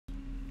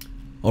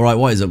Alright,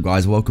 what is up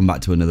guys, welcome back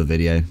to another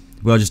video.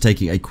 We are just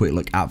taking a quick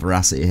look at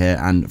Verasity here,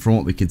 and from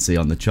what we can see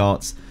on the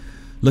charts,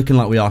 looking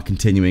like we are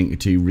continuing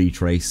to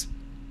retrace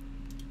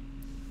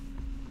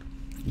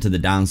to the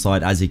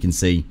downside. As you can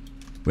see,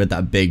 we had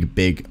that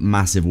big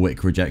massive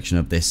wick rejection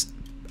of this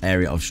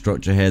area of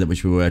structure here,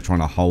 which we were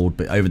trying to hold,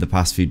 but over the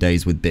past few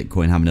days with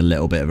Bitcoin having a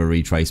little bit of a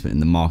retracement in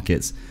the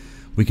markets,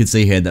 we can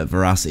see here that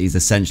Verasity has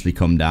essentially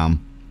come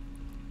down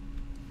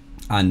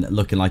and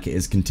looking like it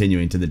is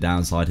continuing to the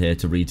downside here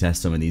to retest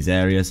some of these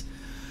areas.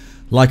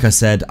 Like I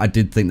said, I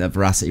did think that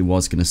Verasity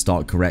was going to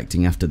start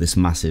correcting after this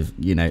massive,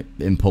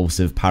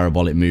 impulsive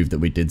parabolic move that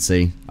we did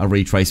see. A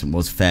retracement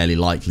was fairly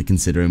likely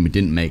considering we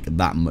didn't make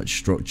that much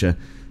structure,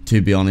 to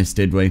be honest,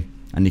 did we?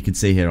 And you can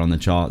see here on the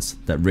charts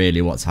that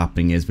really what's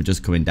happening is we're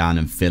just coming down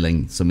and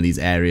filling some of these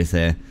areas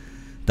here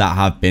that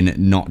have been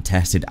not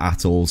tested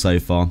at all so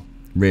far.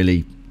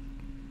 Really,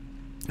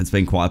 it's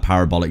been quite a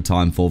parabolic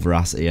time for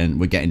Verasity, and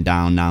we're getting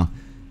down now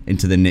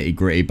into the nitty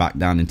gritty, back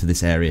down into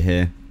this area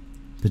here,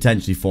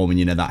 potentially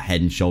forming that head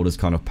and shoulders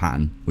kind of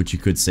pattern, which you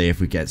could see if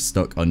we get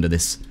stuck under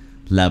this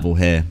level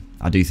here.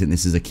 I do think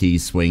this is a key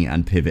swing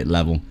and pivot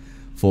level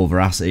for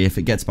Verasity. If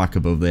it gets back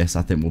above this,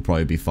 I think we'll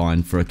probably be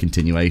fine for a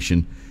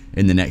continuation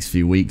in the next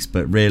few weeks,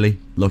 but really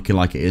looking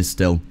like it is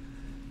still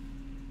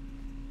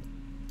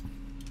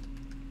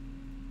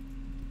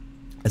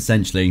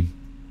essentially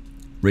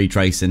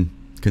retracing,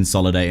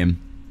 consolidating,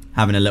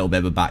 having a little bit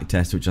of a back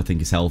test, which I think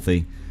is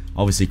healthy.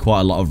 Obviously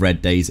quite a lot of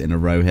red days in a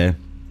row here,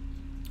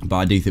 but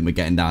I do think we're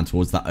getting down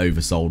towards that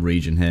oversold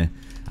region here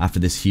after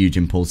this huge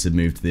impulsive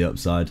move to the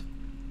upside.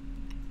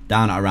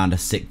 Down at around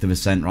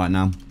 1/6% right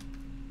now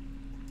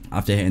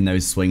after hitting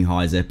those swing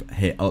highs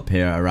up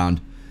here around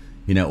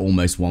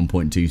almost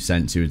 1.2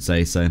 cents, you would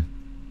say. So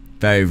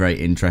very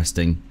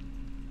interesting,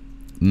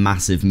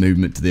 massive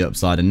movement to the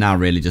upside, and now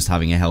really just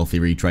having a healthy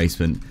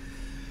retracement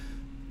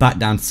back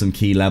down to some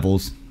key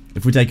levels.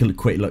 If we take a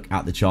quick look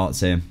at the charts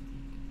here,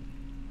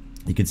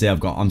 you can see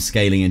I'm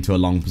scaling into a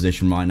long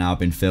position right now. I've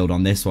been filled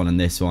on this one and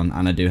this one,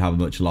 and I do have a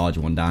much larger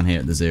one down here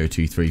at the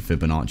 0.23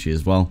 Fibonacci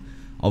as well.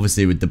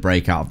 Obviously with the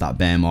breakout of that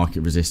bear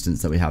market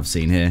resistance that we have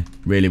seen here,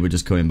 really we're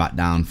just coming back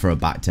down for a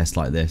back test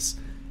like this.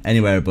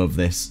 Anywhere above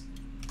this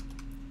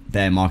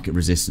bear market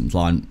resistance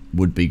line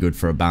would be good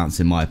for a bounce,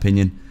 in my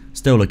opinion.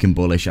 Still looking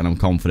bullish, and I'm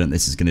confident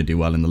this is going to do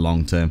well in the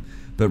long term,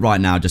 but right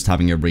now just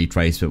having a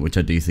retracement, which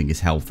I do think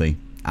is healthy.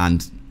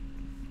 And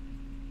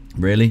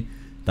really,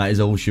 that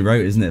is all she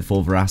wrote, isn't it,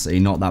 for Verasity?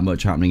 Not that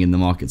much happening in the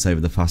markets over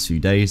the past few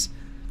days.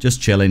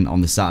 Just chilling on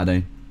the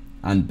Saturday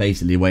and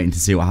basically waiting to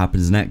see what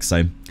happens next.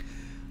 So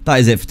that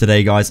is it for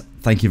today, guys.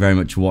 Thank you very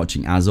much for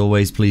watching. As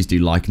always, please do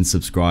like and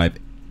subscribe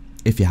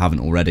if you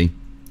haven't already.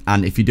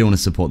 And if you do want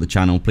to support the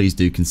channel, please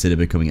do consider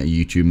becoming a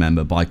YouTube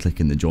member by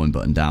clicking the join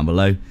button down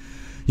below.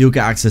 You'll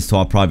get access to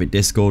our private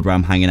Discord where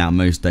I'm hanging out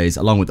most days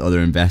along with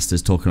other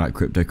investors talking about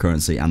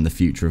cryptocurrency and the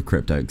future of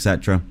crypto,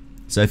 etc.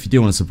 So if you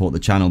do want to support the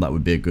channel, that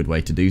would be a good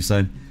way to do so.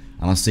 And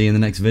I'll see you in the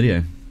next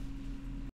video.